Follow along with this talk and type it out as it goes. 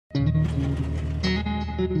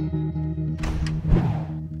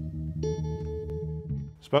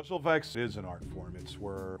Special effects is an art form. It's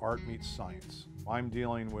where art meets science. I'm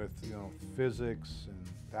dealing with, physics and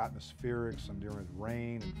atmospherics. I'm dealing with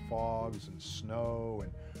rain and fogs and snow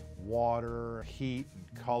and water, heat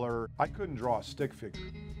and color. I couldn't draw a stick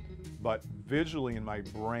figure, but visually in my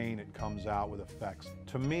brain it comes out with effects.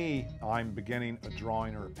 To me, I'm beginning a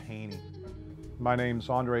drawing or a painting. My name's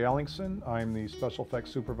Ellingson. I'm the special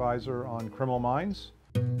effects supervisor on Criminal Minds.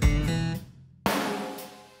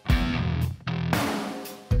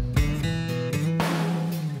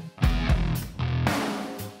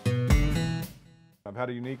 I've had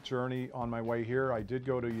a unique journey on my way here. I did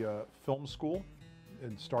go to film school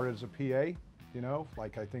and started as a PA,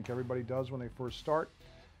 like I think everybody does when they first start.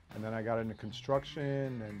 And then I got into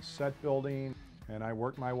construction and set building, and I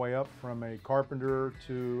worked my way up from a carpenter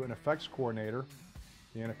to an effects coordinator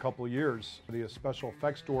in a couple of years. The special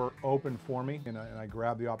effects door opened for me, and I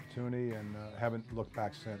grabbed the opportunity and haven't looked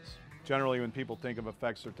back since. Generally, when people think of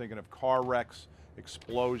effects, they're thinking of car wrecks,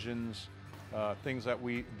 explosions, things that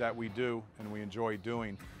we do and we enjoy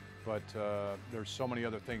doing, but there's so many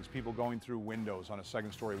other things. People going through windows on a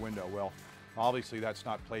second-story window. Well, obviously that's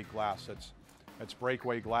not plate glass. That's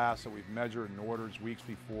breakaway glass that we've measured and ordered weeks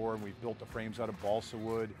before, and we've built the frames out of balsa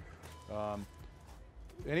wood.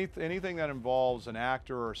 Anything that involves an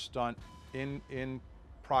actor or stunt in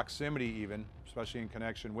proximity, even, especially in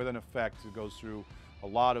connection with an effect, it goes through a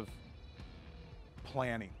lot of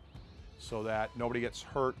planning so that nobody gets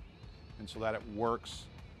hurt, and so that it works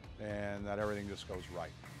and that everything just goes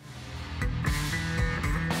right.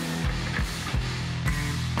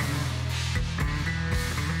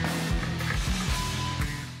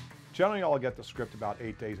 Generally, I'll get the script about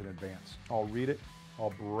 8 days in advance. I'll read it,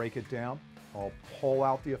 I'll break it down, I'll pull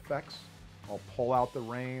out the effects, I'll pull out the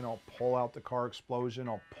rain, I'll pull out the car explosion,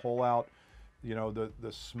 I'll pull out, the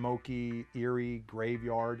smoky, eerie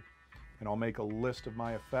graveyard, and I'll make a list of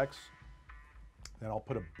my effects. Then I'll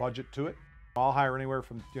put a budget to it. I'll hire anywhere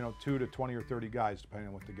from 2 to 20 or 30 guys, depending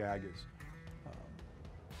on what the gag is.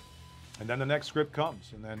 And then the next script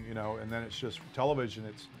comes, and then and then it's just television.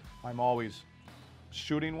 I'm always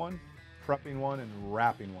shooting one, prepping one, and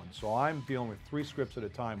wrapping one. So I'm dealing with 3 scripts at a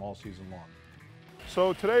time all season long.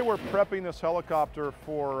 So today we're prepping this helicopter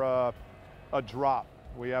for a drop.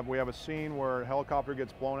 We have a scene where a helicopter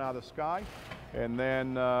gets blown out of the sky, and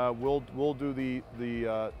then we'll do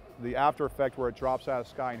the after effect where it drops out of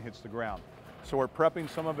the sky and hits the ground. So we're prepping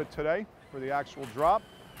some of it today for the actual drop.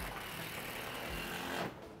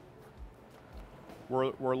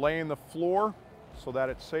 We're laying the floor so that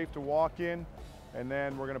it's safe to walk in, and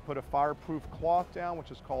then we're going to put a fireproof cloth down,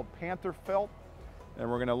 which is called panther felt, and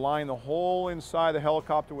we're going to line the whole inside of the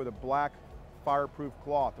helicopter with a black fireproof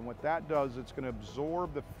cloth. And what that does, it's going to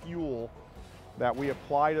absorb the fuel that we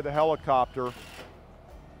apply to the helicopter,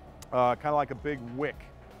 kind of like a big wick.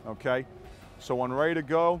 Okay, so when ready to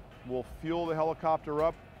go, we'll fuel the helicopter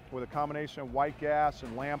up with a combination of white gas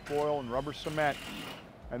and lamp oil and rubber cement,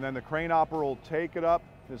 and then the crane operator will take it up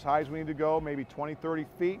as high as we need to go, maybe 20, 30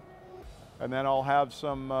 feet, and then I'll have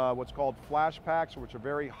some what's called flash packs, which are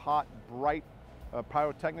very hot, bright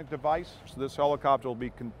pyrotechnic device. So this helicopter will be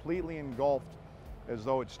completely engulfed as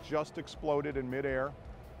though it's just exploded in midair,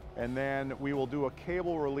 and then we will do a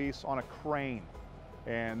cable release on a crane.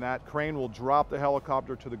 And that crane will drop the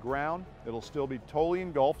helicopter to the ground. It'll still be totally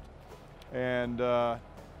engulfed. And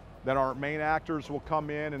then our main actors will come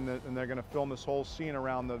in, and they're going to film this whole scene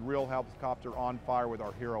around the real helicopter on fire with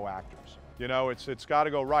our hero actors. It's got to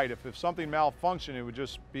go right. If something malfunctioned, it would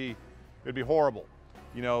just be, it'd be horrible.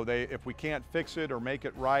 If we can't fix it or make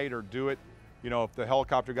it right or do it, if the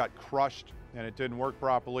helicopter got crushed and it didn't work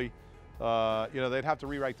properly, they'd have to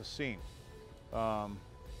rewrite the scene.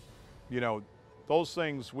 Those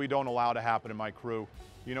things we don't allow to happen in my crew.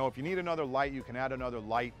 If you need another light, you can add another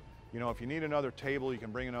light. If you need another table, you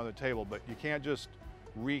can bring another table, but you can't just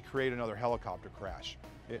recreate another helicopter crash.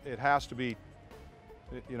 It has to be,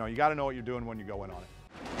 you got to know what you're doing when you go in on it.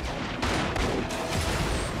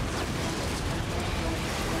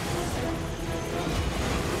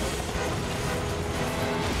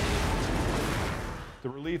 The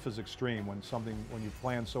relief is extreme when you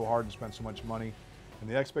plan so hard and spend so much money, and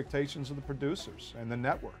the expectations of the producers and the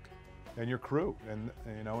network and your crew and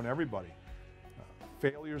everybody.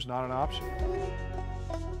 Failure's not an option.